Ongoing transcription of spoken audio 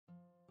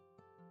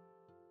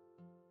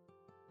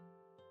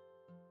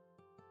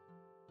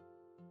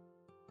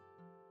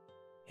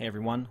Hey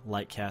everyone,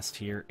 LiteCast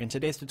here. In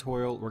today's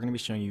tutorial, we're going to be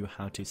showing you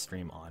how to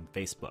stream on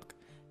Facebook.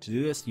 To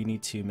do this, you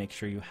need to make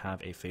sure you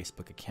have a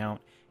Facebook account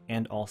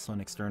and also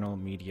an external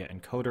media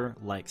encoder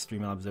like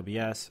Streamlabs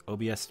OBS,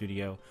 OBS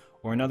Studio,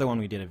 or another one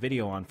we did a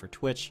video on for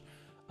Twitch,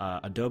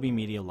 Adobe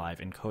Media Live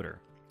Encoder.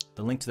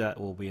 The link to that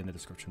will be in the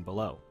description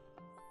below.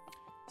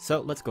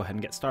 So let's go ahead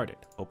and get started.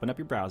 Open up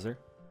your browser,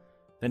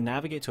 then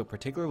navigate to a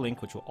particular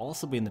link which will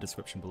also be in the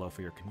description below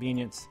for your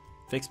convenience,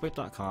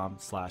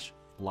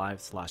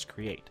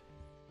 facebook.com/live/create.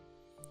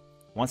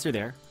 Once you're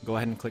there, go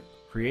ahead and click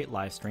Create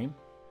Live Stream,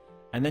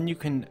 and then you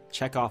can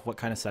check off what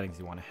kind of settings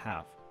you want to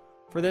have.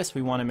 For this,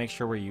 we want to make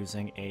sure we're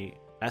using a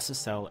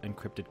SSL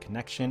encrypted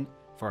connection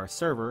for our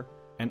server,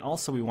 and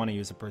also we want to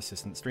use a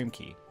persistent stream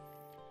key.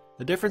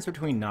 The difference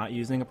between not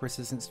using a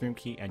persistent stream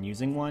key and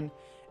using one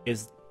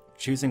is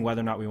choosing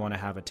whether or not we want to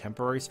have a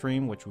temporary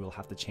stream, which we'll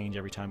have to change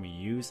every time we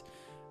use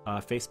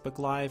Facebook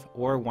Live,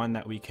 or one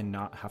that we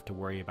cannot have to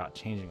worry about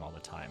changing all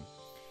the time.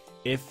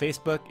 If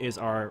Facebook is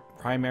our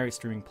primary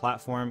streaming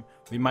platform,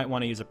 we might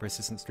want to use a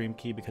persistent stream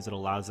key because it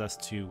allows us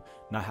to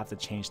not have to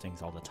change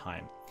things all the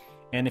time.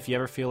 And if you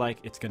ever feel like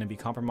it's going to be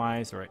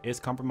compromised or it is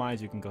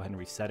compromised, you can go ahead and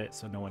reset it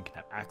so no one can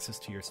have access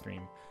to your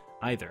stream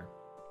either.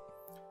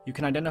 You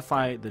can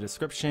identify the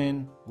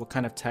description, what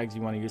kind of tags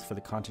you want to use for the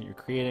content you're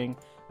creating,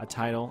 a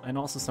title, and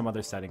also some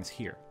other settings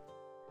here.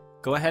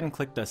 Go ahead and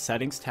click the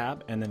Settings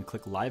tab and then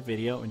click Live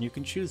Video, and you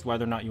can choose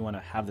whether or not you want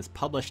to have this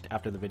published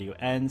after the video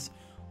ends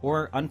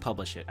or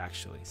unpublish it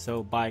actually.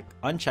 So by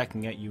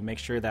unchecking it, you make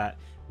sure that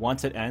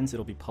once it ends,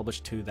 it'll be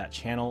published to that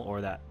channel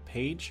or that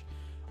page,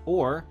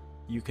 or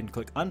you can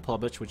click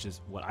Unpublish, which is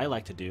what I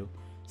like to do,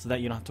 so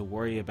that you don't have to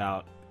worry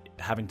about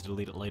having to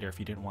delete it later if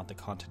you didn't want the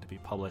content to be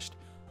published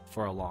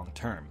for a long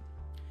term.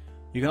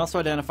 You can also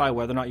identify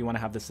whether or not you want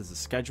to have this as a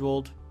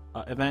scheduled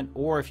event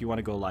or if you want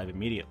to go live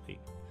immediately.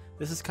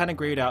 This is kind of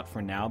grayed out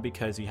for now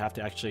because you have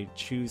to actually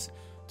choose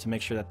to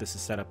make sure that this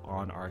is set up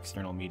on our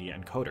external media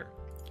encoder.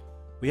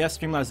 We have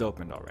Streamlabs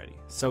opened already,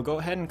 so go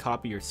ahead and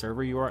copy your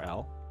server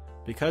URL.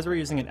 Because we're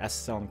using an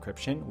SSL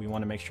encryption, we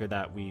want to make sure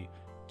that we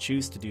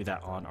choose to do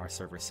that on our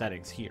server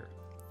settings here.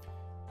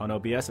 On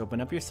OBS,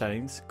 open up your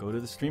settings, go to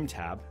the Stream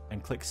tab,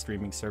 and click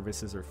Streaming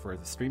Services or for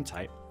the stream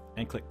type,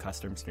 and click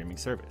Custom Streaming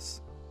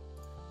Service.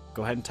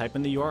 Go ahead and type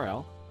in the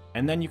URL,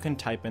 and then you can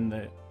type in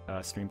the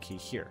stream key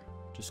here.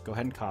 Just go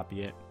ahead and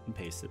copy it and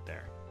paste it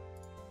there.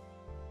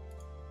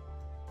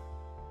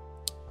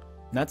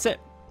 And that's it.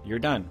 You're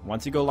done.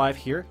 Once you go live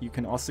here, you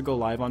can also go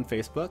live on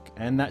Facebook,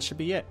 and that should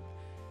be it.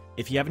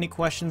 If you have any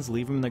questions,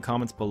 leave them in the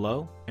comments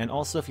below. And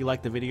also, if you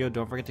like the video,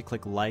 don't forget to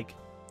click like.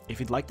 If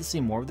you'd like to see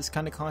more of this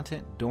kind of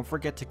content, don't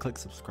forget to click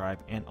subscribe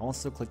and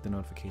also click the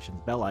notifications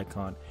bell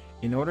icon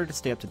in order to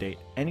stay up to date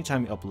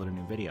anytime we upload a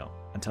new video.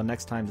 Until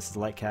next time, this is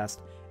LiteCast,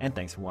 and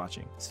thanks for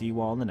watching. See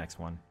you all in the next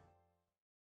one.